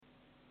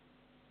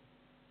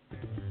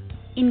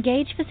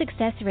Engage for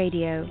Success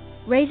Radio,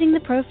 raising the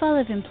profile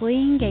of employee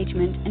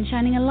engagement and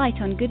shining a light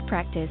on good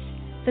practice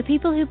for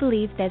people who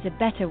believe there's a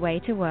better way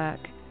to work.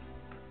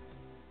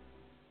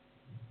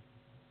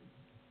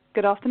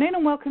 Good afternoon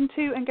and welcome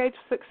to Engage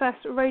for Success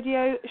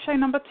Radio, show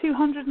number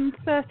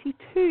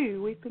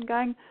 232. We've been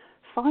going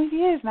 5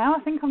 years now. I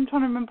think I'm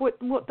trying to remember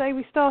what day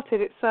we started.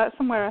 It's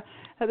somewhere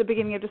at the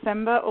beginning of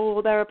December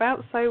or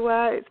thereabouts, so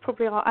it's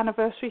probably our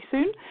anniversary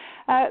soon.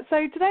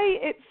 So today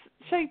it's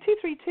show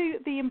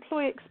 232, the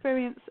Employee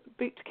Experience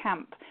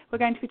Bootcamp. We're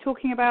going to be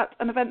talking about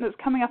an event that's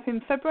coming up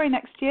in February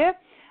next year,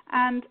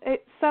 and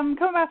it's come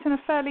about in a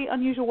fairly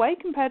unusual way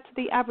compared to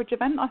the average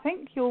event, I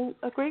think you'll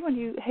agree when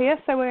you hear,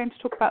 so we're going to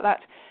talk about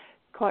that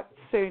quite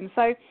soon.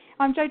 So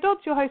I'm Jo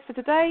Dodds, your host for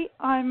today.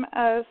 I'm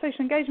a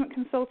social engagement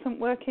consultant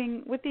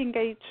working with the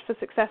Engage for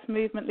Success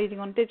movement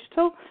leading on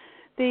digital.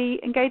 The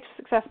Engage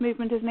for Success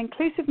movement is an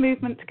inclusive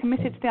movement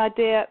committed to the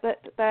idea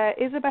that there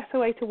is a better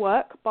way to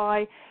work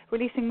by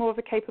releasing more of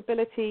the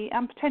capability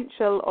and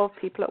potential of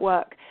people at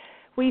work.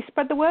 We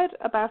spread the word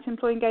about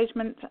employee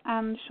engagement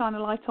and shine a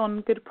light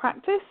on good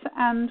practice,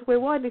 and we're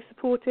widely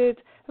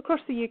supported across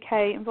the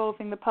UK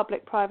involving the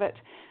public, private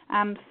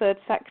and third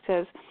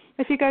sectors.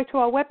 If you go to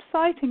our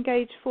website,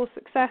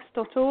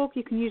 engageforsuccess.org,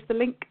 you can use the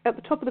link at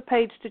the top of the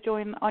page to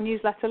join our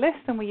newsletter list,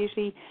 and we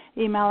usually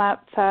email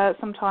out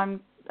sometime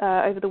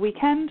over the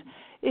weekend.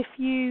 If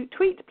you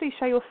tweet, please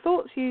share your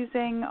thoughts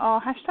using our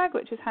hashtag,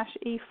 which is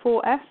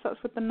 #E4S,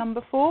 that's with the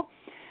number 4.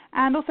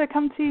 And also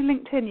come to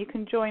LinkedIn. You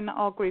can join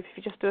our group if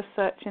you just do a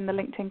search in the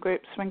LinkedIn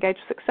groups for Engage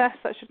for Success.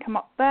 That should come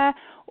up there.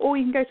 Or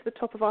you can go to the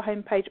top of our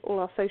homepage. All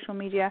our social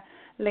media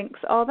links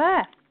are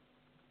there.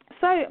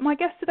 So my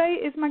guest today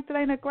is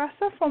Magdalena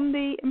Grasser from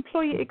the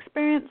Employee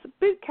Experience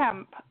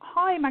Bootcamp.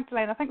 Hi,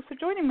 Magdalena. Thanks for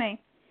joining me.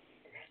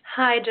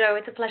 Hi, Jo.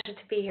 It's a pleasure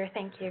to be here.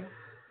 Thank you.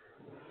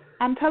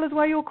 And tell us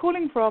where you're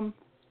calling from.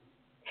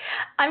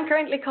 I'm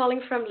currently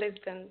calling from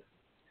Lisbon,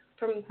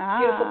 from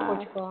beautiful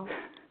Portugal.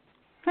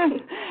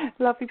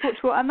 Lovely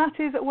Portugal. And that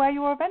is where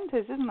your event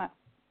is, isn't it?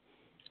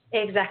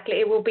 Exactly.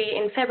 It will be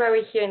in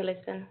February here in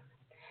Lisbon.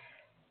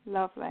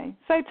 Lovely.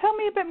 So tell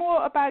me a bit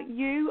more about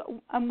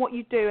you and what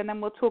you do, and then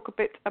we'll talk a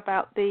bit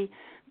about the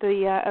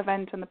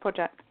event and the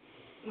project.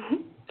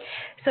 Mm-hmm.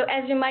 So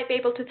as you might be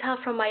able to tell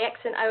from my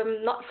accent,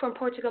 I'm not from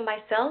Portugal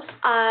myself.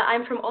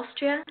 I'm from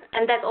Austria,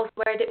 and that's also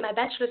where I did my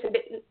bachelor's in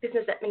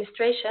business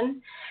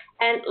administration.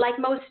 And like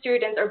most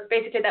students, or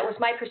basically that was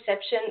my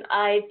perception,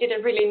 I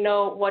didn't really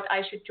know what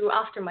I should do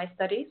after my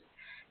studies.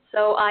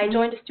 So I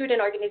joined a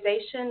student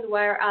organization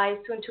where I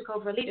soon took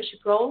over a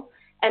leadership role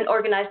and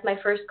organized my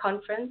first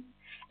conference.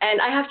 And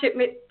I have to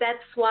admit,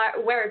 that's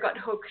where I got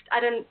hooked.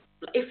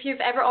 If you've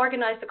ever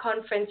organized a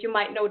conference, you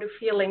might know the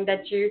feeling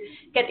that you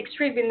get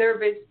extremely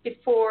nervous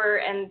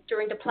before and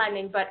during the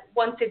planning, but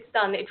once it's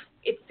done,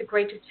 it's the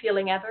greatest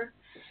feeling ever.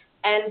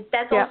 And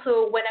that's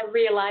also when I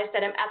realized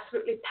that I'm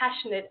absolutely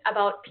passionate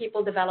about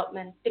people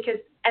development, because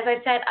as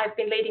I said, I've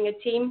been leading a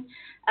team,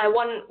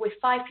 one with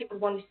 5 people,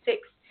 one with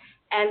 6.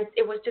 And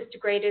it was just the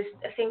greatest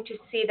thing to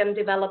see them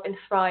develop and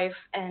thrive.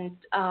 And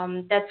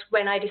that's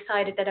when I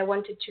decided that I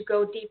wanted to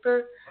go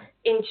deeper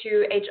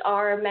into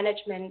HR,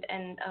 management,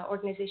 and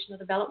organizational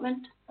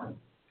development.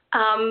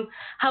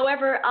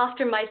 However,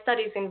 after my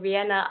studies in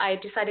Vienna, I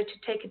decided to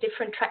take a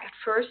different track at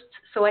first.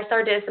 So I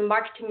started as a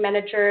marketing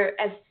manager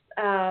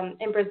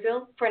in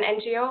Brazil for an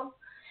NGO.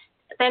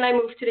 Then I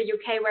moved to the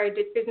UK where I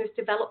did business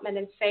development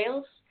and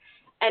sales.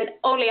 And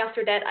only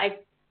after that, I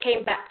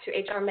came back to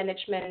HR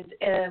management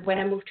when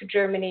I moved to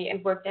Germany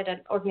and worked at an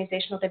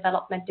organizational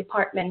development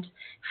department,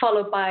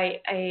 followed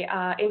by a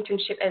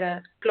internship at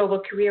a global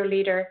career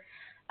leader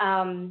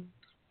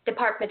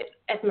department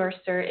at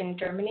Mercer in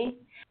Germany.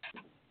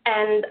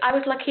 And I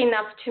was lucky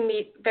enough to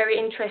meet very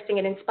interesting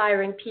and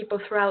inspiring people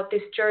throughout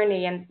this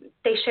journey, and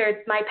they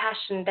shared my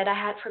passion that I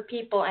had for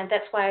people, and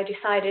that's why I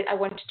decided I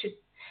wanted to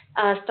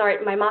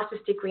start my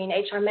master's degree in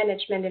HR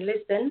management in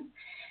Lisbon.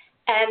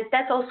 And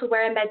that's also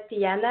where I met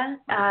Diana.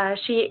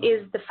 She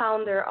is the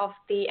founder of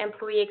the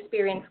Employee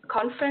Experience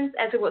Conference,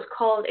 as it was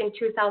called in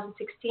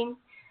 2016.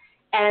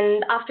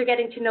 And after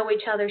getting to know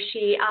each other,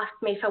 she asked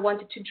me if I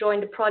wanted to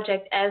join the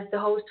project as the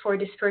host for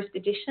this first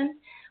edition,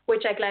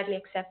 which I gladly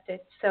accepted.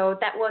 So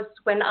that was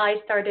when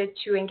I started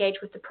to engage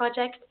with the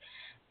project.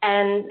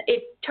 And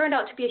it turned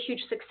out to be a huge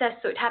success.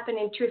 So it happened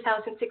in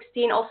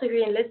 2016, also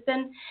here in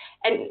Lisbon.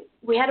 And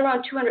we had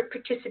around 200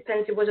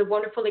 participants. It was a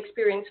wonderful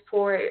experience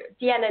for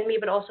Diana and me,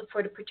 but also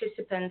for the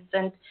participants.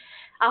 And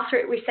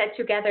after we sat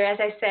together, as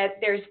I said,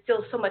 there's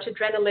still so much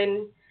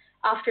adrenaline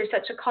after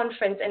such a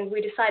conference. And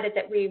we decided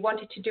that we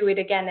wanted to do it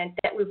again and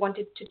that we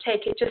wanted to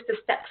take it just a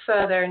step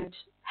further and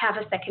have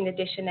a second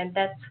edition. And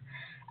that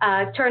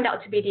turned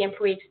out to be the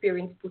Employee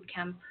Experience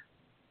Bootcamp.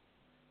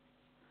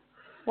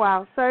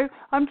 Wow. So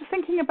I'm just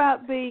thinking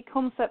about the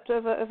concept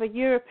of a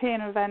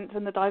European event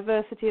and the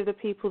diversity of the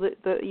people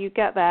that you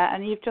get there,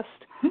 and you've just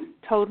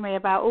told me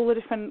about all the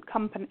different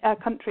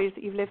countries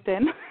that you've lived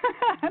in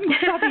and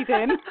studied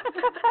in.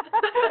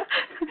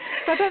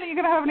 So I don't think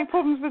you're going to have any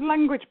problems with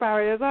language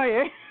barriers, are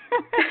you?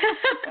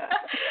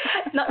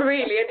 Not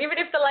really. And even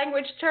if the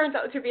language turns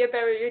out to be a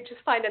barrier, you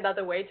just find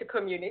another way to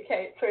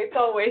communicate. So it's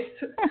always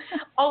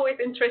always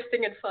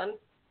interesting and fun.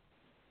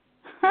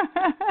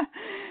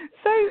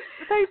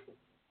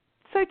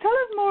 So tell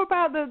us more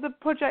about the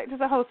project as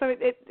a whole. So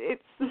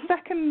it's the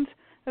second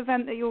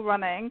event that you're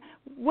running.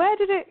 Where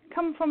did it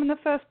come from in the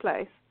first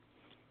place?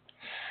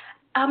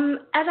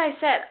 As I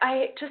said,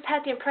 I just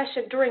had the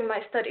impression during my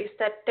studies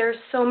that there's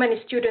so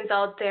many students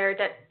out there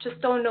that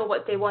just don't know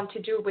what they want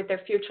to do with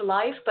their future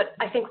life. But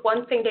I think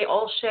one thing they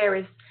all share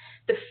is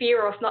the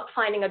fear of not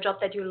finding a job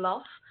that you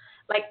love.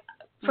 Like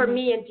for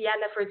me and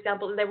Diana, for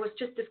example, there was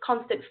just this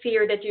constant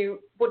fear that you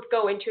would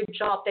go into a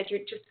job that you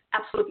just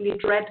absolutely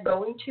dread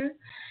going to.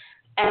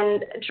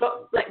 And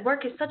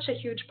work is such a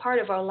huge part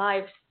of our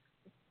lives.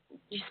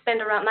 You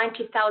spend around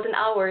 90,000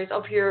 hours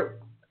of your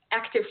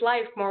active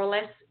life, more or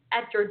less,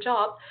 at your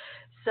job.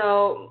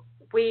 So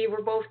we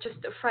were both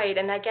just afraid.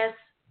 And I guess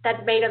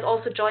that made us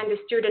also join the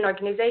student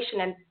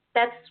organization. And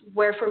that's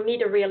where, for me,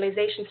 the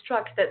realization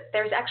struck that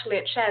there's actually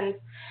a chance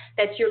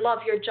that you love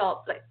your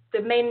job. Like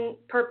the main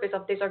purpose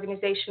of this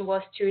organization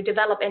was to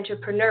develop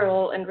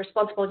entrepreneurial and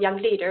responsible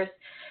young leaders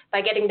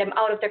by getting them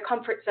out of their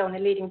comfort zone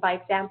and leading by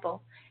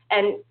example.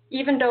 And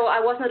even though I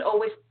was not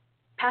always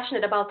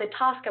passionate about the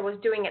task I was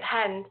doing at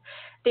hand,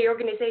 the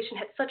organization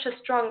had such a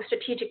strong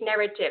strategic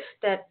narrative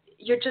that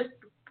you just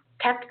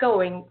kept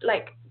going.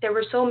 Like there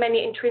were so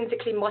many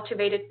intrinsically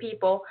motivated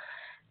people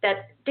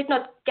that did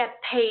not get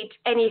paid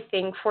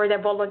anything for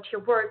their volunteer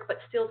work, but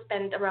still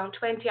spent around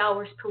 20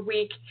 hours per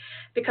week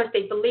because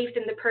they believed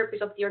in the purpose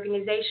of the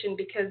organization,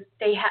 because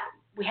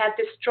we had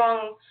this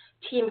strong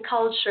team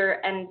culture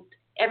and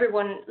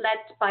everyone led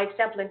by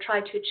example and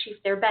tried to achieve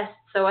their best.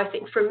 So I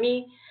think for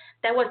me,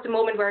 that was the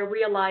moment where I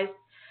realized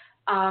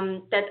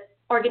that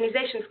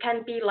organizations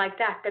can be like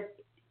that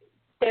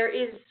there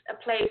is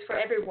a place for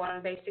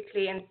everyone,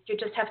 basically, and you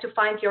just have to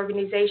find the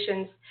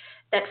organizations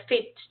that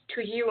fit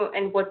to you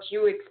and what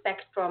you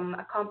expect from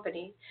a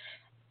company.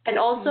 And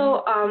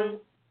also,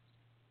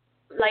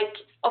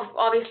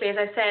 obviously, as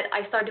I said,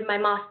 I started my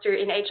master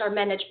in HR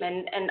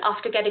management, and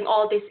after getting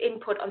all this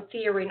input on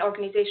theory and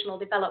organizational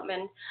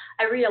development,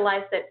 I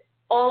realized that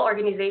all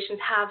organizations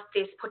have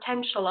this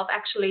potential of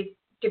actually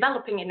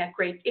developing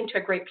into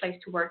a great place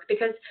to work,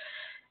 because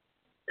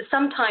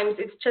sometimes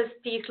it's just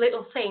these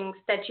little things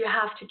that you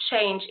have to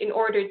change in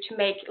order to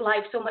make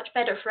life so much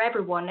better for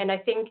everyone. And I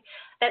think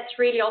that's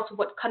really also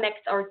what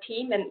connects our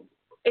team. And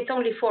it's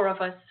only 4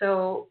 of us,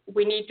 so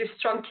we need this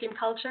strong team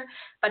culture.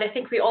 But I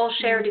think we all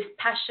share this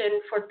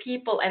passion for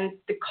people and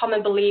the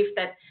common belief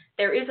that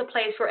there is a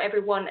place for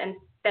everyone and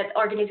that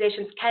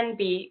organizations can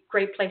be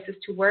great places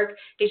to work.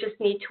 They just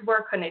need to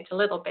work on it a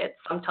little bit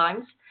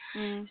sometimes.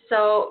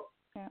 So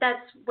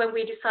that's when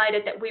we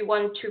decided that we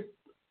want to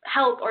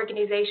help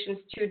organizations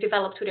to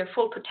develop to their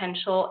full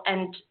potential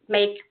and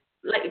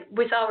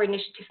with our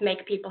initiative,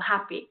 make people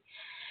happy.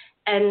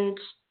 And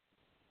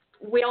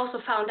we also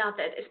found out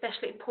that,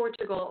 especially in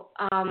Portugal,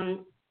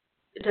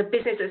 the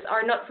businesses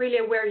are not really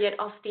aware yet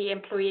of the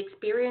employee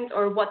experience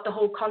or what the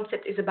whole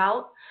concept is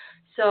about.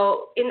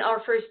 So in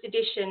our first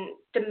edition,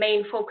 the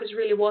main focus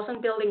really was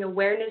on building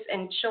awareness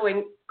and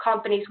showing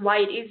companies why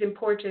it is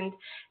important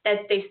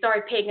that they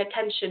start paying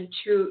attention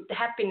to the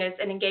happiness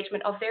and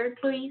engagement of their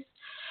employees.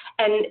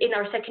 And in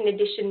our second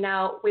edition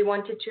now, we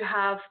wanted to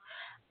have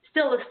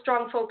still a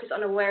strong focus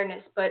on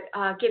awareness, but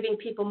giving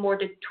people more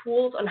the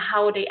tools on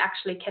how they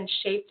actually can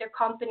shape their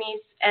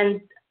companies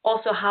and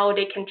also how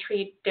they can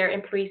treat their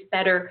employees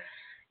better.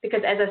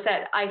 Because as I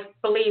said, I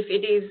believe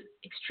it is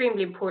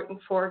extremely important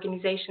for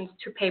organizations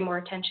to pay more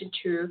attention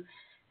to,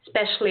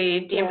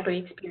 especially the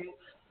employee experience.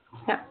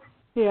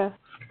 Yeah.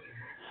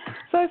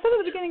 So I said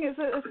at the beginning it's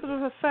a sort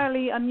of a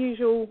fairly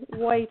unusual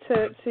way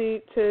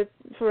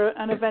for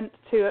an event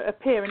to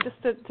appear. And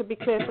just to be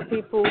clear for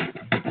people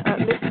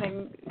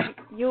listening,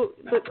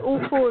 that all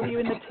 4 of you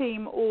in the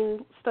team all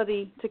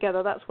study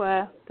together. That's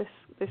where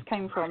this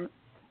came from.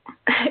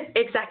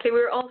 Exactly.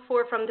 We're all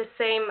 4 from the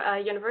same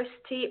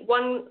university.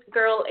 One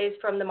girl is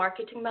from the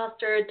marketing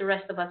master. The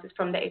rest of us is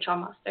from the HR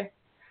master.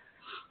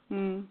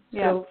 So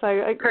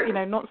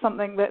not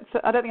something that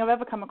I don't think I've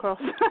ever come across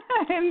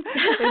in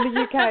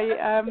the UK.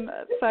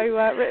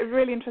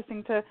 Really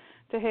interesting to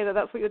hear that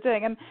that's what you're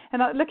doing. And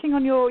looking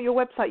on your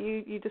website,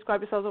 you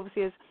describe yourselves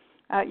obviously as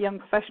young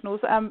professionals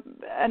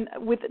and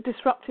with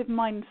disruptive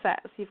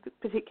mindsets. You've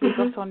particularly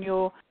got on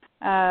your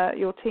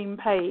team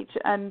page,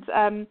 and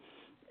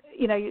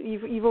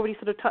you've already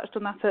sort of touched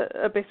on that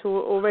a bit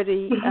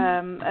already.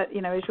 As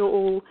you're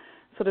all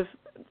sort of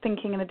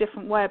thinking in a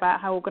different way about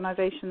how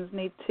organisations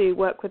need to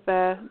work with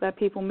their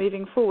people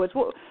moving forward.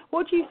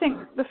 What do you think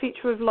the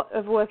future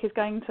of work is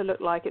going to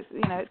look like? It's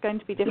going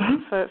to be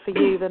different for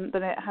you than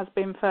it has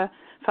been for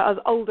us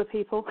older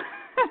people.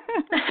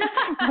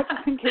 What do you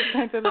think it's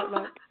going to look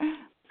like?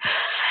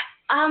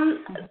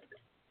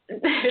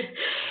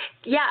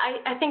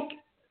 I think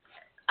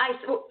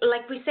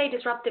we say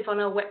disruptive on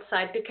our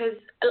website because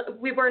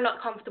we were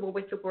not comfortable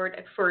with the word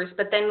at first,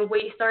 but then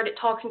we started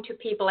talking to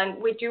people,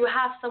 and we do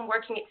have some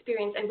working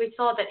experience, and we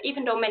saw that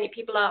even though many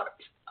people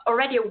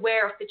already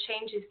aware of the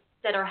changes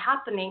that are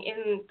happening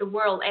in the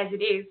world as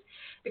it is,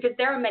 because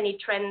there are many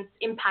trends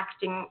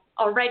impacting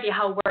already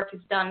how work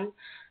is done.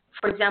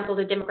 For example,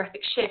 the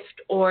demographic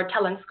shift or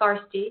talent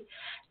scarcity,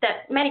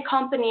 that many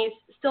companies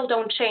still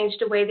don't change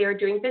the way they are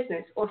doing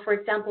business. Or, for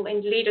example,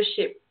 in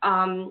leadership,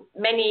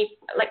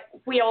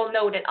 we all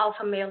know that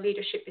alpha male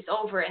leadership is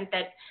over, and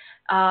that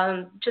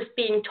just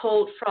being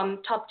told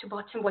from top to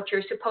bottom what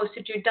you're supposed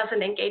to do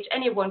doesn't engage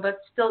anyone, but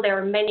still there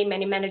are many,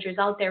 many managers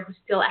out there who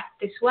still act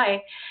this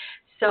way.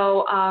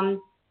 So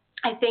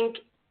I think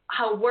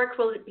how work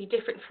will be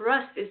different for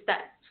us is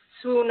that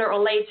sooner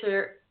or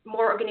later,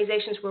 more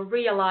organizations will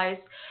realize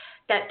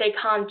that they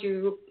can't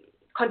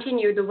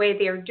continue the way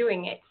they are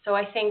doing it. So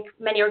I think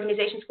many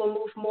organizations will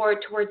move more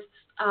towards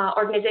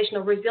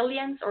organizational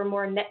resilience or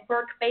more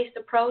network-based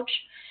approach.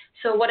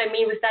 So what I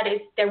mean with that is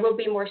there will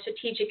be more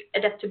strategic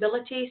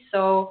adaptability.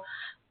 So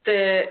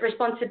the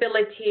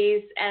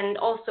responsibilities and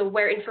also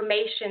where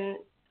information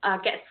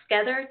gets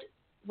gathered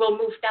will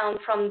move down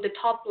from the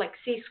top, like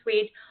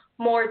C-suite,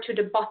 more to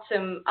the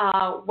bottom,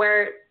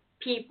 where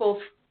people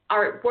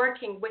are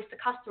working with the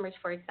customers,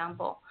 for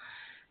example.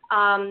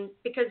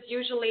 Because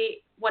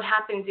usually what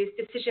happens is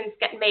decisions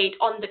get made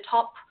on the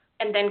top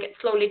and then get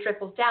slowly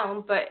trickled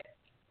down, but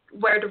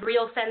where the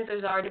real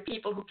sensors are, the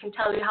people who can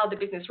tell you how the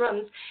business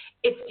runs,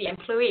 it's the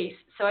employees.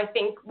 So I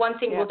think one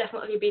thing will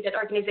definitely be that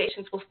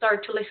organizations will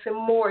start to listen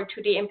more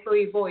to the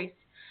employee voice,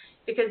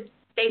 because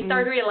they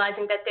start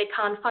realizing that they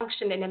can't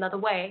function in another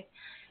way.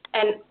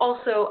 And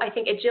also, I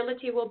think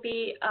agility will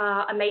be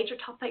a major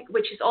topic,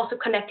 which is also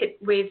connected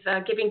with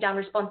giving down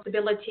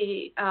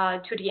responsibility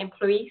to the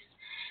employees.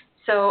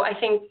 So I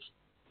think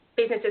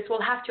businesses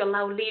will have to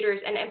allow leaders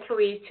and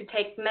employees to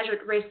take measured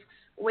risks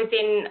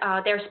within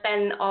their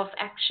span of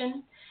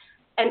action,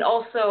 and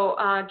also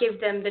give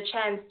them the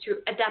chance to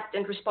adapt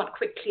and respond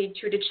quickly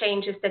to the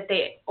changes that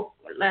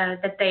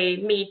they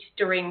meet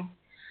during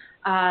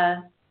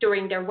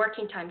their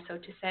working time, so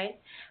to say.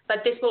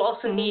 But this will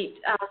also need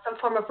some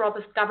form of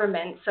robust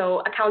government,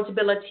 so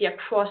accountability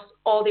across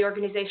all the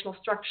organizational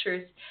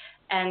structures,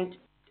 and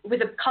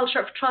with a culture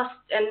of trust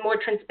and more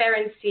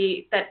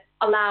transparency that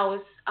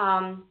allows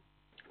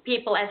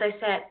people, as I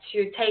said,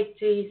 to take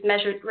these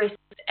measured risks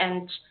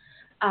and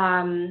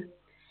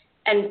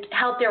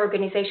help their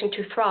organization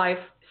to thrive.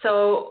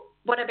 So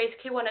what I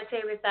basically want to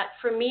say with that,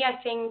 for me,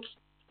 I think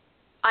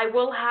I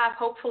will have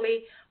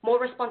hopefully more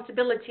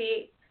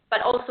responsibility,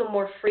 but also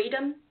more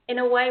freedom in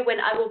a way when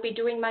I will be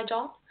doing my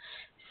job.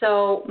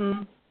 So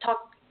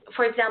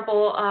for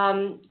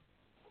example,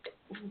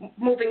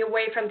 moving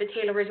away from the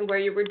Taylorism where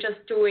you were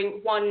just doing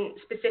one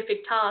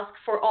specific task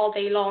for all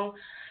day long,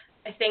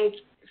 I think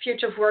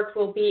future of work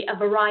will be a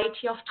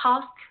variety of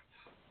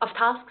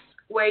tasks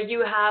where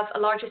you have a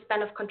larger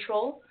span of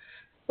control,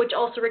 which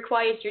also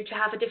requires you to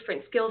have a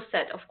different skill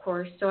set, of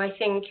course. So I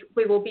think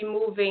we will be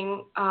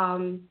moving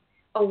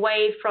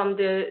away from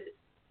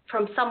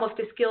some of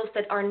the skills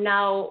that are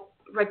now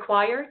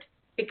required,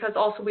 because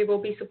also we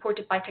will be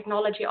supported by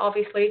technology,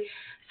 obviously.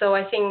 So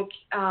I think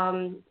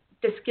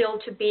the skill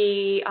to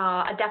be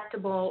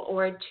adaptable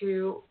or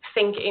to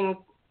think in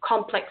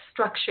complex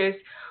structures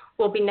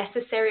will be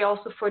necessary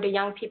also for the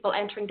young people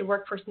entering the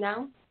workforce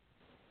now.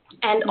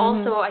 And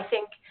also I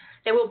think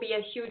there will be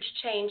a huge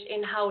change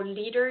in how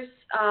leaders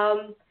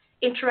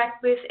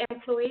interact with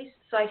employees.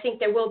 So I think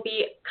there will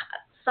be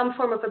some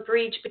form of a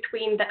breach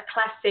between that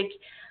classic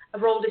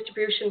role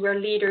distribution where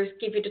leaders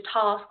give you the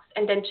tasks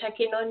and then check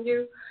in on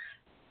you,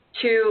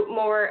 to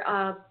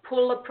more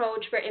pull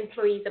approach where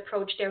employees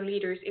approach their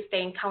leaders if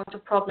they encounter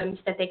problems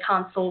that they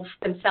can't solve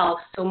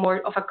themselves. So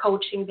more of a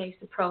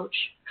coaching-based approach.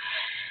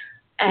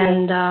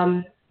 And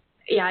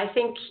I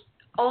think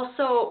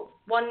also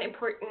one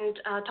important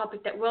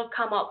topic that will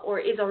come up or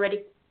is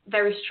already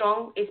very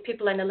strong is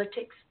people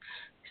analytics.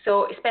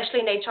 So especially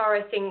in HR,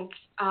 I think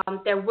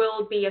there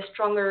will be a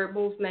stronger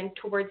movement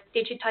towards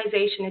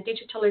digitization and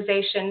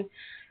digitalization,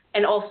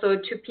 and also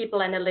to people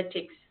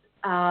analytics,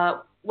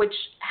 which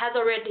has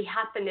already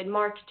happened in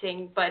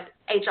marketing, but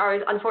HR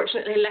is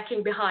unfortunately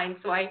lacking behind.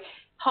 So I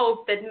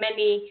hope that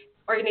many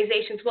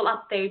organizations will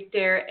update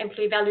their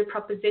employee value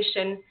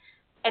proposition,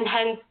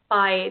 enhanced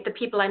by the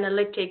people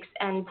analytics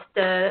and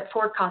the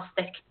forecast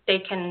that they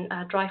can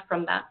drive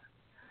from that.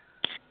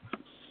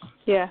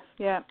 Yeah.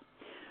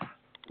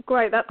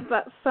 Great. That's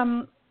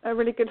a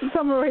really good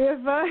summary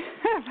of how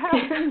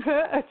things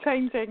are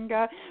changing,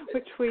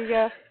 which we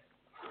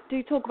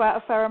do talk about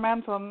a fair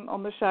amount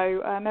on the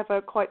show,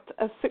 never quite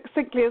as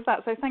succinctly as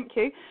that. So thank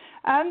you.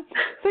 So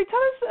tell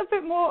us a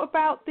bit more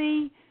about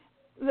the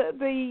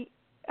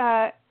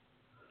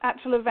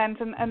actual event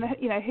and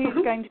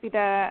who's going to be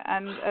there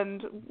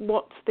and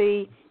what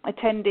the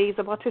attendees,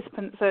 the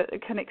participants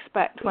can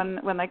expect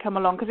when they come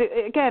along, because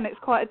again it's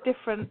quite a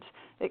different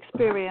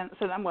experience,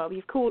 and well,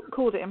 you've called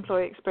it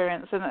employee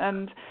experience,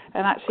 and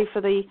actually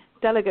for the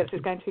delegates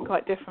it's going to be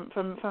quite different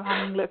from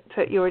having looked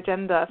at your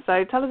agenda.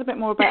 So tell us a bit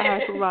more about how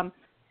it will run.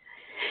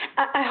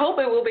 I hope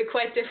it will be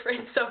quite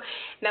different. So,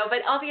 no, but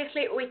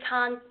obviously we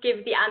can't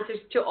give the answers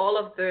to all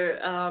of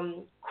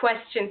the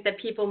questions that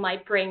people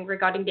might bring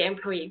regarding the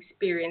employee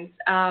experience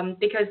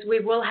because we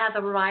will have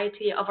a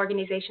variety of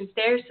organizations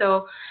there.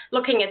 So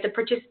looking at the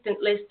participant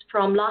list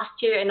from last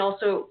year and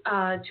also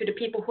to the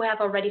people who have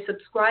already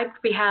subscribed,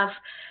 we have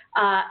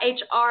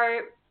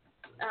HR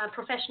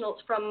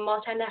professionals from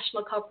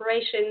multinational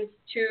corporations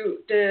to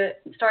the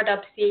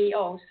startup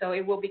CEO. So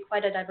it will be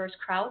quite a diverse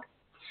crowd.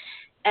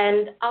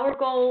 And our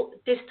goal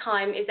this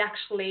time is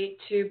actually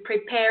to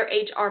prepare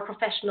HR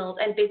professionals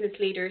and business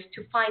leaders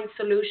to find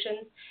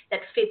solutions that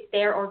fit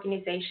their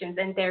organizations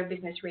and their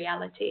business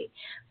reality.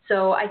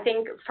 So I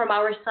think from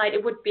our side,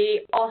 it would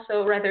be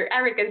also rather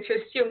arrogant to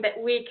assume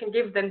that we can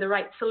give them the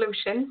right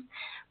solutions.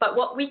 But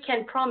what we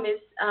can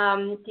promise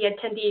the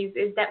attendees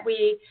is that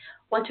we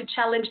want to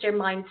challenge their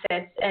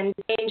mindsets and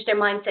change their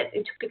mindsets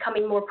into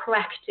becoming more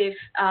proactive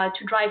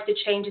to drive the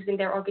changes in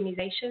their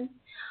organization.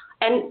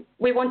 And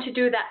we want to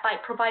do that by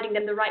providing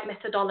them the right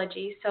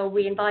methodology. So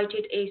we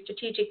invited a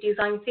strategic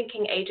design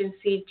thinking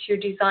agency to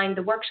design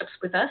the workshops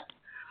with us.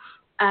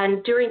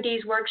 And during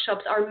these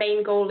workshops, our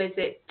main goal is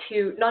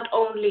to not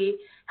only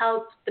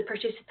help the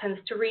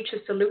participants to reach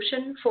a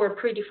solution for a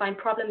predefined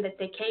problem that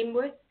they came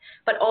with,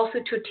 but also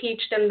to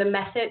teach them the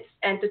methods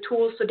and the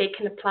tools so they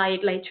can apply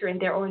it later in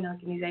their own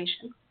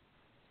organization.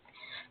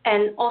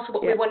 And also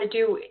what we want to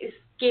do is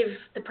give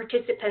the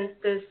participants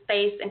the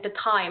space and the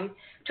time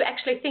to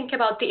actually think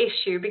about the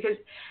issue, because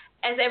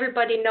as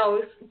everybody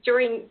knows,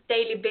 during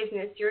daily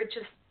business, you're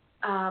just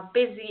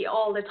busy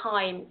all the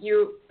time.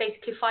 You're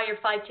basically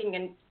firefighting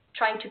and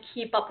trying to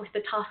keep up with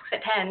the tasks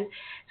at hand.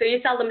 So you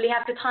seldomly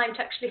have the time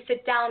to actually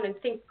sit down and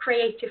think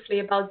creatively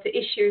about the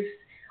issues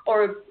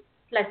or,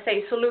 let's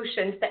say,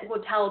 solutions that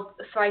would help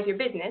thrive your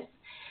business.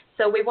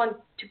 So we want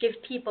to give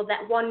people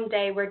that one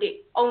day where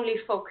they only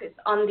focus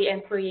on the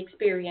employee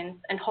experience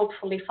and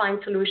hopefully find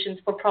solutions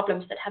for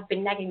problems that have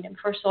been nagging them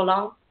for so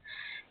long.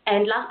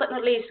 And last but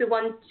not least, we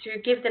want to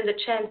give them the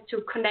chance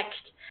to connect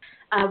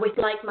with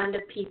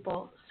like-minded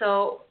people.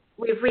 So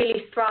we've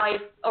really tried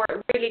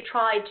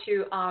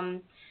to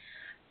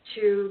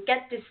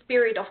get this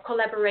spirit of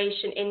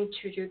collaboration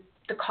into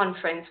the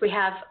conference. We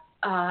have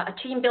a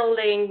team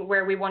building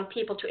where we want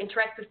people to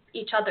interact with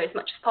each other as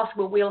much as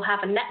possible. We'll have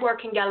a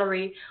networking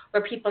gallery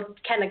where people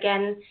can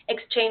again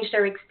exchange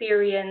their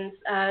experience,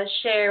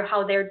 share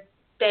how their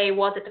day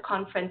was at the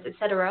conference,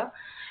 etc.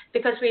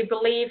 Because we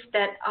believe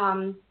that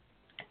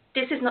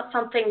this is not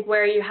something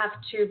where you have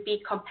to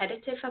be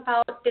competitive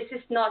about. This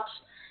is not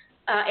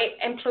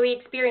employee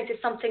experience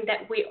is something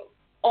that we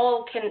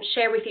all can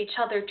share with each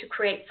other to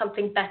create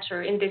something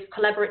better in this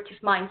collaborative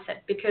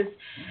mindset. Because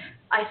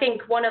I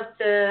think one of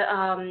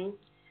the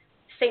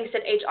things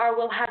that HR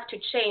will have to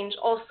change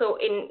also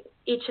in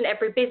each and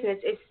every business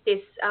is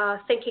this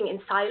thinking in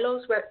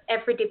silos, where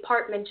every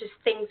department just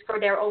thinks for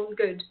their own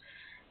good.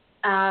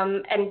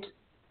 And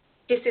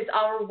this is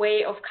our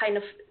way of kind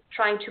of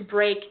trying to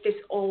break this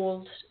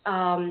old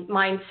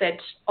mindset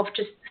of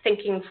just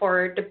thinking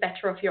for the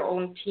better of your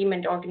own team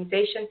and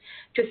organization,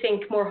 to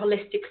think more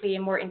holistically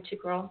and more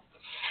integral.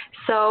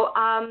 So,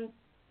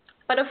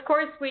 but of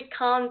course, we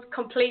can't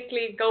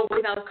completely go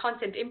without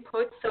content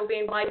input, so we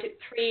invited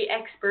 3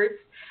 experts.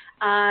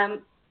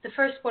 The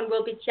first one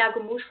will be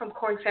Thiago Mouche from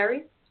Korn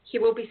Ferry. He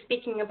will be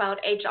speaking about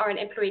HR and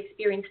employee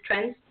experience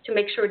trends to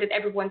make sure that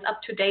everyone's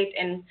up to date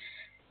and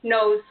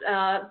knows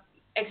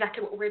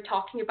exactly what we're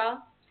talking about.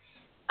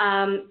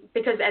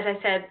 Because, as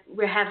I said,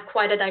 we have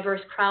quite a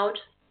diverse crowd.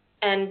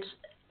 And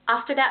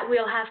after that,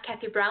 we'll have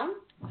Kathy Brown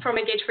from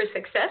Engage for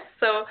Success.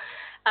 So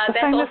the that's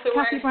famous also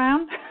Kathy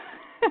Brown.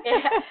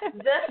 Yeah,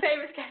 the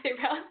famous Kathy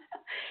Brown.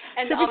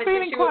 And she'll be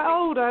feeling quite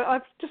old.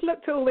 I've just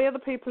looked at all the other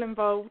people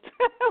involved.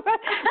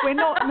 We're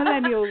not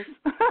millennials.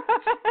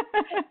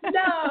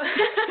 No.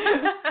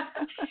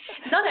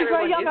 Not She's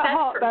very everyone young is. at That's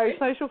heart, perfect.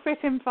 though, so she'll fit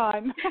in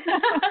fine.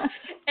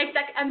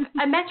 Exactly.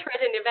 I met her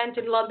at an event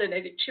in London,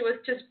 and she was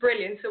just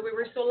brilliant. So we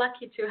were so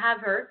lucky to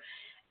have her.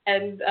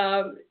 And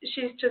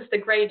she's just a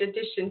great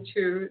addition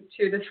to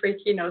the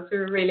 3 keynotes. We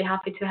were really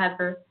happy to have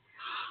her.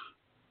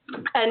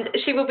 And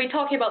she will be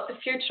talking about the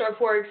future of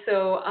work.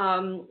 So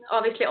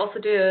obviously also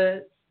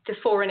the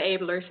 4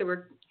 enablers. So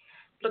we're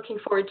looking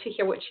forward to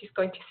hear what she's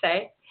going to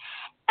say.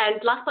 And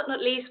last but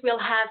not least, we'll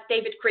have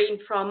David Green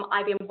from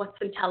IBM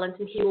Watson Talent,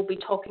 and he will be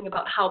talking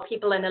about how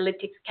people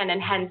analytics can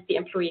enhance the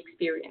employee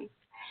experience.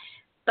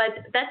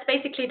 But that's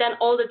basically then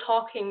all the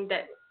talking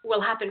that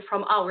will happen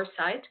from our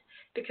side,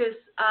 because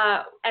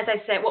as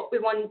I said, what we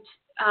want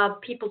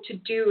people to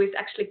do is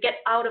actually get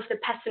out of the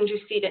passenger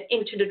seat and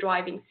into the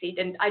driving seat.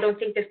 And I don't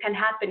think this can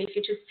happen if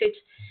you just sit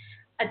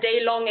a day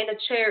long in a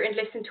chair and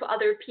listen to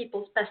other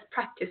people's best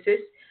practices.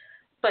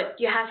 But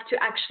you have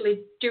to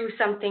actually do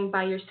something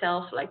by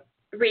yourself, like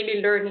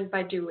really learning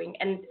by doing.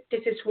 And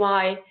this is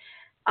why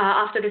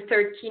after the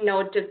 3rd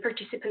keynote, the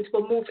participants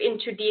will move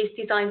into these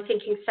design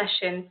thinking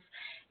sessions,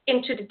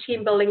 into the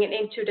team building and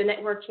into the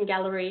networking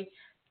gallery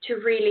to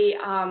really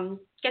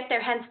get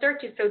their hands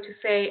dirty, so to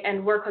say,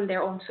 and work on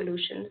their own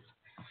solutions.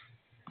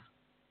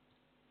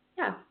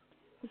 Yeah.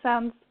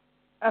 sounds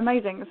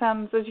amazing. It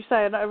sounds, as you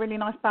say, a really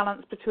nice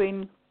balance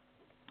between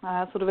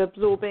sort of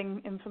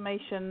absorbing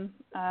information,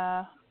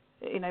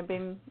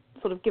 being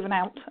sort of given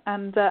out,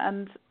 and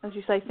as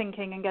you say,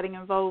 thinking and getting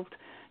involved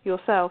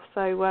yourself.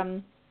 So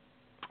it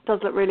does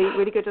look really,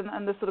 really good,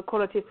 and the sort of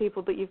quality of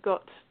people that you've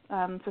got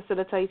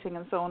facilitating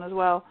and so on as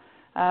well.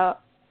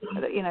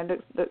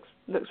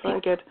 Looks very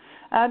good.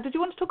 Did you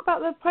want to talk about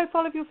the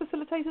profile of your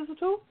facilitators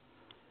at all?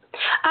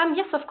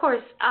 Yes, of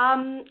course.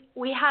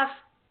 We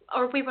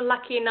were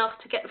lucky enough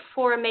to get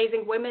 4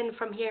 amazing women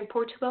from here in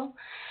Portugal.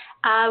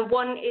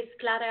 One is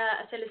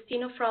Clara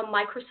Celestino from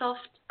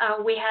Microsoft.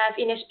 We have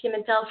Inês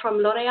Pimentel from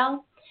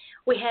L'Oréal.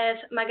 We have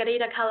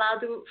Margarida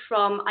Calado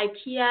from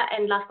IKEA,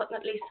 and last but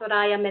not least,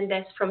 Soraya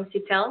Mendes from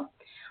Citel.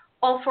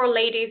 All 4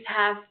 ladies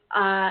have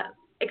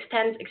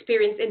extensive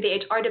experience in the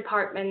HR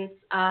department,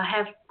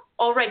 have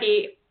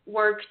already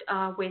worked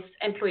with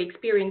employee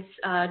experience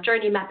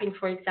journey mapping,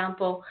 for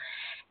example,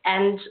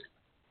 and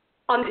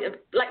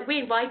we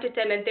invited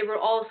them, and they were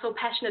all so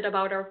passionate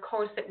about our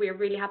course that we are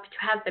really happy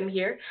to have them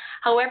here.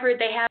 However,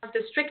 they have the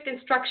strict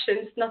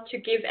instructions not to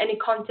give any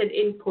content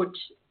input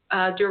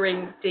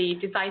during the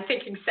design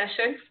thinking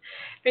sessions,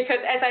 because,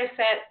 as I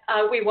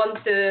said, we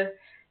want the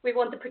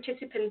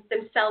participants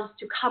themselves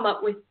to come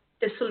up with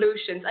the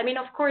solutions. I mean,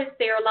 of course,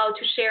 they are allowed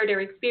to share their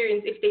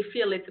experience if they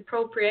feel it's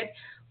appropriate,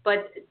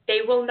 but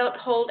they will not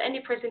hold any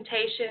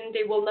presentation.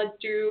 They will not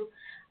do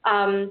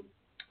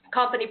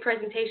company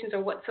presentations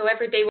or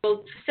whatsoever. They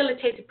will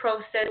facilitate the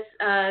process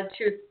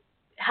to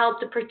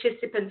help the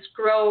participants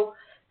grow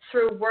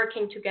through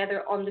working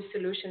together on the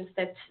solutions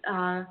that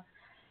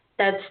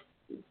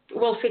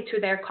will fit to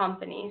their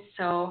companies.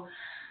 So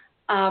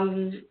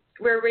I'm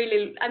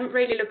really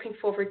looking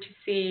forward to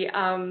see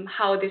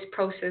how this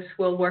process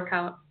will work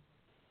out.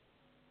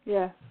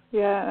 Yeah,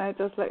 it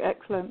does look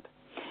excellent.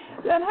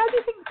 And how do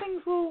you think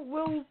things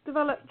will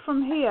develop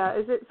from here?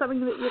 Is it something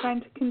that you're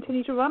going to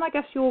continue to run? I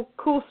guess your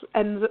course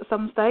ends at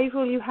some stage.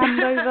 Will you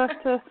hand over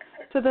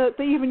to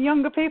the even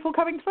younger people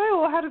coming through,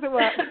 or how does it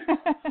work?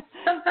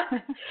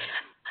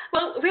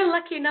 Well, we're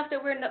lucky enough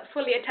that we're not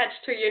fully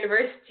attached to a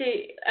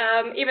university.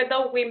 Even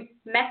though we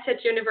met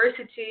at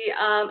university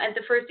and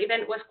the first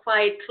event was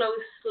quite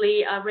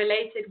closely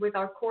related with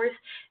our course,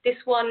 this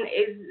one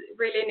is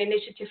really an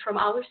initiative from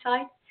our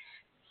side.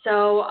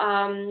 So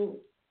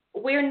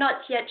we're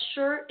not yet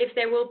sure if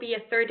there will be a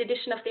 3rd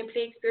edition of the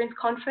Employee Experience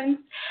Conference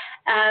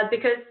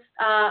because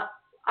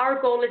our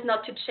goal is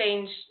not to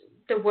change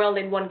the world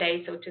in one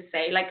day, so to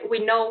say. Like, we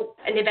know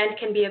an event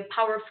can be a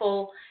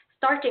powerful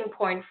starting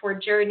point for a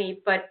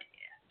journey, but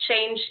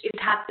change is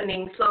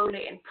happening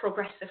slowly and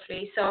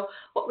progressively. So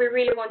what we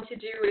really want to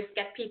do is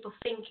get people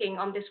thinking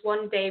on this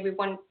one day. We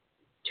want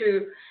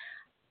to,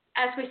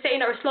 as we say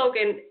in our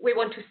slogan, we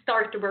want to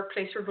start the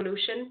workplace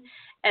revolution,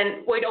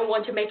 and we don't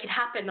want to make it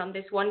happen on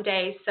this one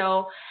day.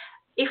 So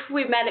if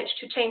we manage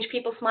to change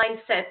people's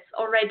mindsets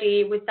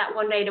already with that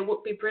one day, that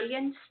would be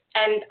brilliant.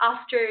 And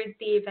after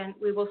the event,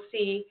 we will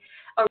see,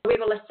 or we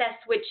will assess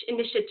which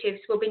initiatives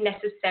will be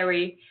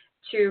necessary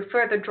to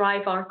further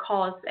drive our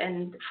cause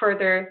and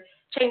further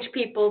change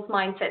people's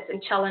mindsets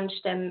and challenge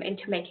them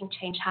into making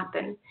change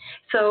happen.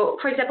 So,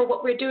 for example,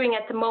 what we're doing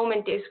at the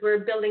moment is we're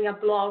building a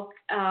blog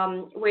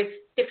with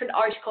different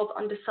articles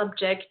on the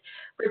subject.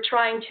 We're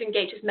trying to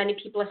engage as many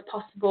people as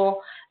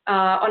possible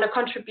on a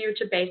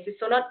contributor basis.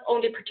 So not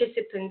only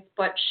participants,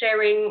 but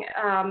sharing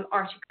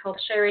articles,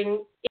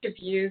 sharing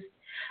interviews,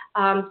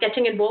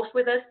 getting involved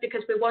with us,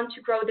 because we want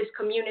to grow this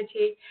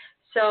community.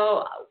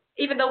 So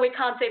even though we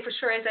can't say for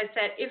sure, as I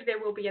said, if there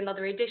will be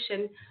another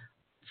edition,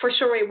 for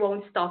sure it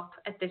won't stop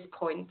at this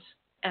point.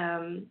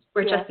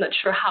 We're just not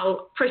sure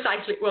how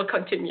precisely it will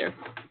continue.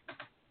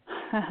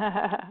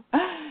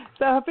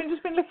 So I've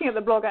just been looking at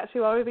the blog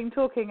actually while we've been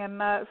talking, and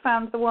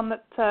found the one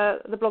that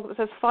the blog that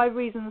says 5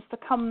 reasons to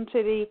come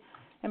to the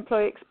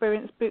Employee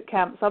Experience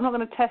Bootcamp. So I'm not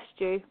going to test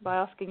you by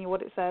asking you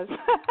what it says,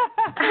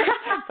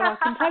 but I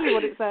can tell you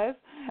what it says.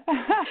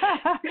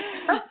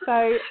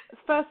 So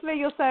firstly,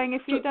 you're saying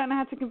if you don't know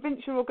how to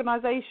convince your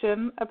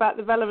organisation about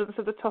the relevance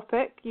of the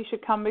topic, you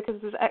should come because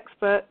there's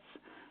experts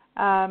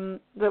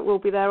that will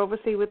be there,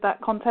 obviously, with that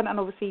content, and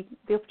obviously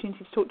the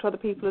opportunity to talk to other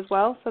people as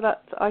well. So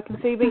that I can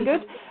see being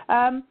good.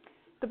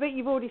 The bit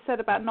you've already said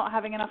about not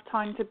having enough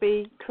time to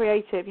be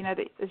creative, you know,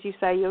 that, as you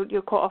say,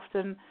 you're quite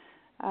often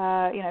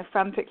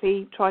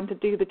frantically trying to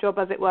do the job,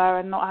 as it were,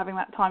 and not having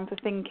that time for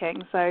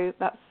thinking. So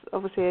that's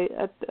obviously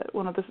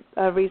one of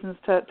the reasons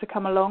to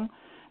come along.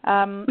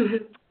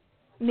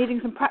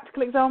 Needing some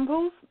practical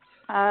examples,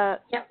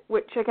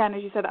 which, again,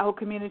 as you said, that whole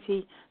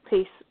community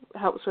piece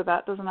helps with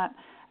that, doesn't it?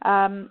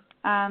 And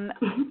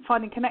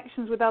finding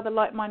connections with other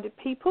like-minded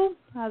people.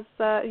 As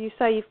you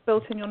say, you've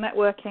built in your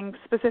networking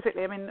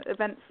specifically. I mean,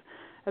 events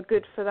are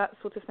good for that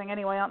sort of thing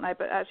anyway, aren't they?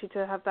 But actually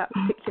to have that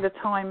particular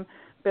time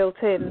built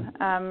in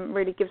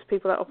really gives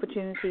people that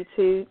opportunity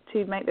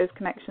to make those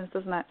connections,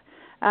 doesn't it?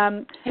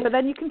 But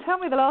then you can tell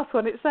me the last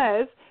one. It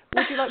says,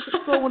 would you like to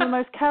explore one of the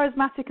most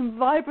charismatic and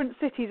vibrant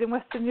cities in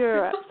Western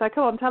Europe? So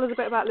come on, tell us a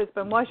bit about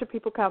Lisbon. Why should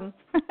people come?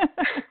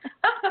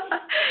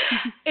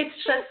 It's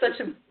just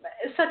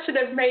such an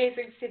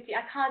amazing city.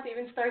 I can't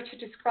even start to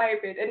describe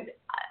it. And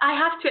I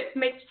have to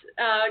admit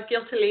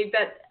guiltily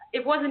that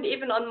it wasn't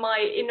even on my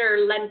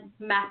inner land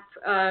map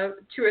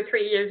 2 or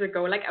 3 years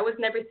ago. Like, I was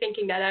never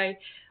thinking that I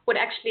would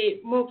actually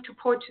move to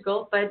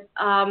Portugal. But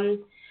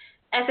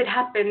as it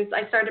happens,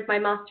 I started my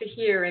master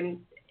here, and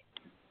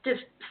this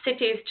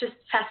city is just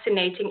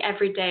fascinating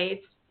every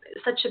day.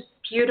 It's such a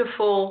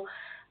beautiful,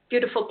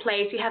 beautiful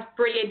place. You have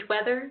brilliant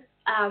weather.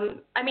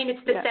 I mean,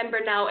 it's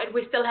December now, and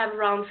we still have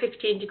around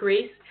 15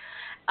 degrees.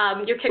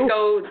 You can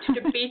go to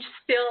the beach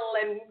still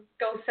and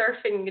go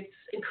surfing. It's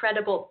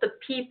incredible. The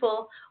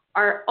people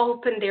are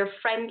open, they're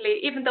friendly,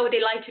 even though they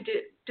like to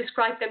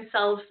describe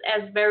themselves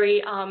as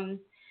very, how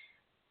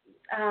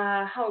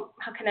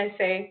can I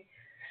say,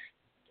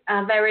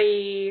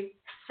 very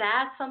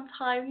sad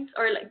sometimes,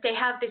 or like they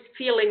have this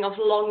feeling of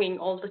longing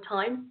all the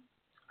time.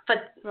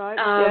 But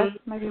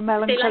maybe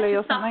melancholy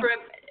or something.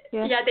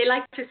 Yeah, they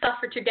like to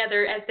suffer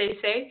together, as they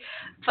say.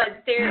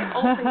 But they're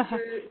open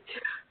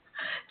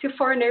to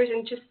foreigners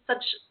and just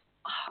such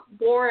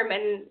warm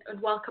and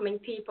welcoming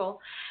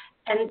people.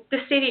 And the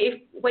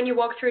city, when you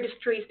walk through the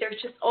streets,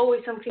 there's just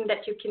always something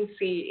that you can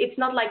see. It's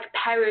not like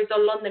Paris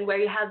or London where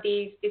you have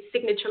these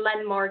signature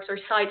landmarks or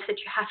sites that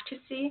you have to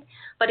see,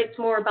 but it's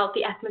more about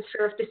the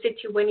atmosphere of the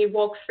city when you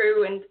walk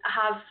through and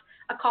have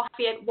a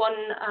coffee at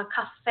one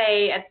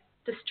cafe at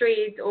the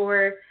street,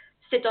 or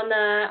sit on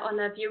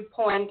a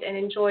viewpoint and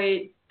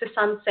enjoy the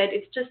sunset.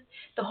 It's just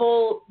the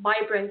whole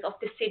vibrance of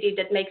the city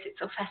that makes it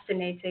so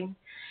fascinating.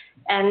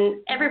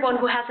 And everyone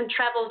who hasn't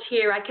traveled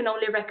here, I can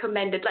only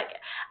recommend it. Like,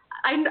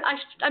 I'm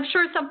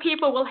sure some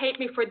people will hate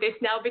me for this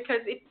now, because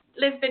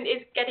Lisbon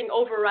is getting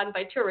overrun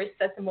by tourists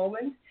at the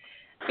moment,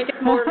 because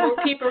more and more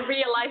people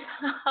realize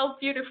how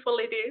beautiful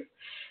it is.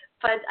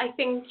 But I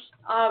think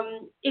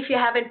if you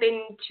haven't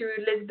been to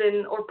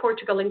Lisbon or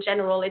Portugal in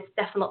general, it's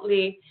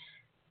definitely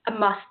a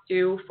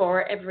must-do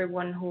for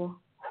everyone who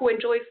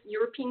enjoys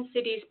European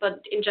cities, but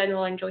in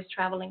general enjoys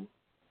traveling.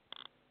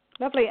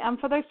 Lovely. And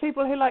for those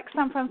people who like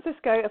San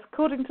Francisco,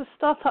 according to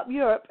Startup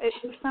Europe, it's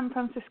the San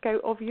Francisco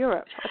of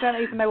Europe. I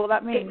don't even know what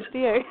that means. Do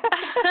you?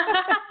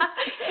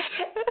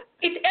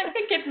 I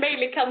think it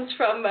mainly comes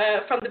from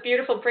the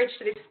beautiful bridge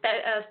that is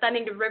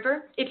spanning the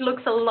river. It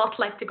looks a lot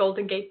like the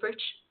Golden Gate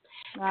Bridge.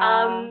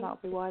 That'll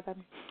be why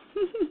then.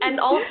 And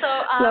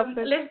also,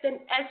 Lisbon,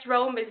 as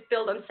Rome, is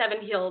built on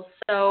 7 hills.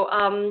 So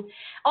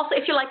also,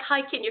 if you like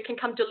hiking, you can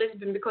come to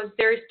Lisbon, because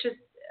there is just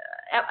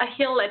a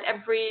hill at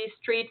every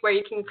street where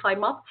you can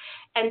climb up.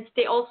 And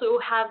they also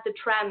have the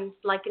trams,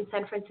 like in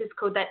San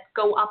Francisco, that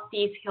go up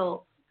these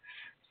hills.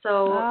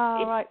 So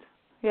right.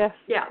 Yes,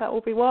 yeah. That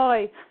will be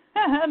why.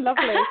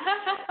 Lovely.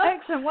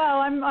 Excellent.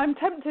 Well, I'm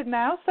tempted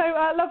now. So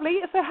lovely.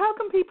 So how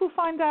can people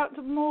find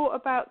out more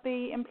about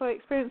the Employee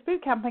Experience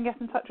Bootcamp and get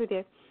in touch with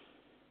you?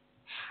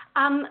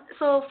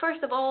 So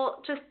first of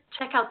all, just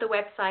check out the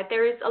website.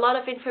 There is a lot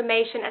of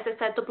information. As I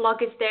said, the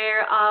blog is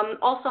there.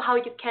 Also, how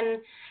you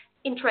can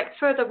interact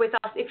further with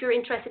us if you're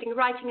interested in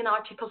writing an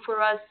article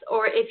for us,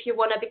 or if you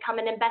want to become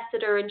an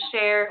ambassador and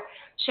share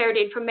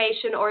the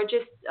information, or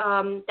just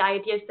the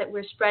ideas that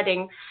we're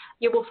spreading.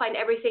 You will find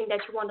everything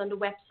that you want on the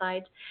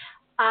website.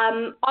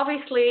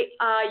 Obviously,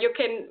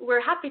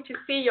 we're happy to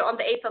see you on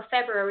the 8th of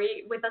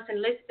February with us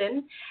in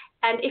Lisbon.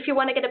 And if you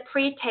want to get a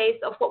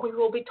pre-taste of what we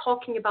will be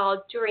talking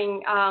about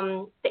during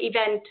the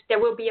event, there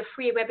will be a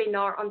free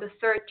webinar on the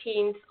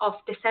 13th of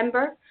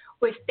December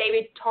with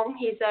David Tong.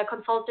 He's a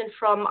consultant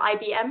from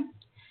IBM,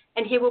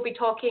 and he will be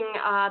talking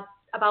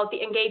about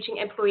the engaging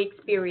employee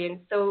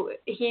experience. So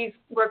he's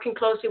working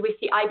closely with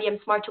the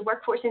IBM Smarter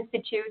Workforce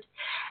Institute,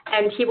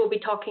 and he will be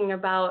talking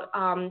about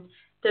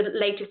the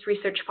latest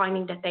research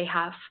finding that they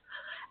have.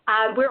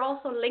 We're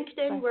also on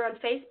LinkedIn, we're on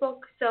Facebook,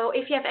 so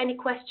if you have any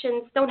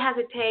questions, don't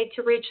hesitate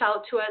to reach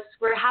out to us.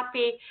 We're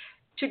happy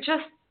to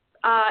just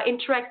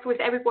interact with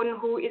everyone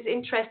who is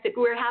interested.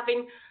 We're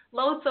having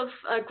loads of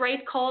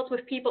great calls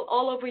with people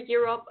all over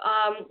Europe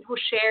who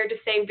share the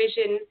same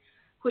vision,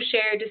 who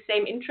share the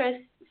same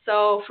interests.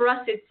 So for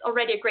us, it's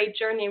already a great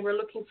journey, and we're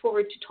looking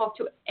forward to talk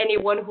to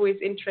anyone who is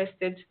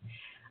interested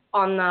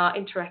on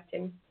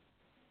interacting.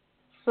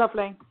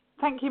 Lovely.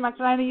 Thank you,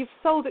 Magdalena. You've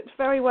sold it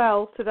very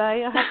well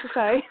today, I have to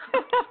say.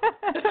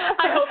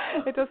 I hope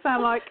so. It does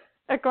sound like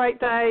a great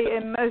day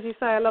in, as you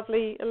say, a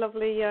lovely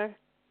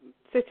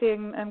city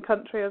and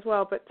country as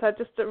well, but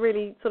just a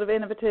really sort of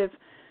innovative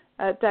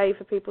day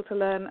for people to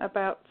learn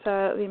about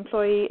the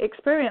employee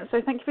experience. So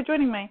thank you for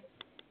joining me.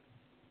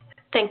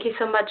 Thank you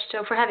so much,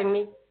 Jo, for having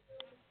me.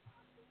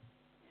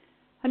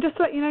 And just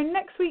to let you know,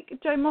 next week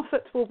Jo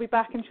Moffat will be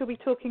back, and she'll be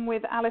talking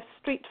with Alice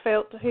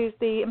Streetfield, who's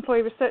the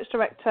Employee Research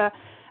Director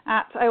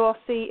at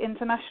ORC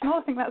International.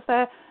 I think that's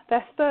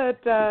their third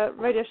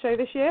radio show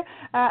this year,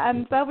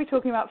 and they'll be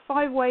talking about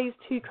 5 ways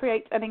to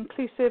create an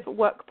inclusive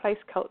workplace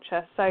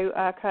culture. So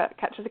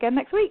catch us again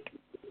next week.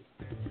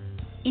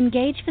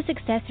 Engage for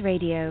Success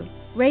Radio,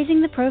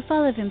 raising the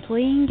profile of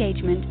employee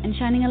engagement and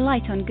shining a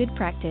light on good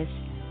practice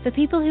for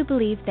people who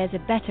believe there's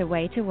a better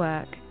way to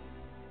work.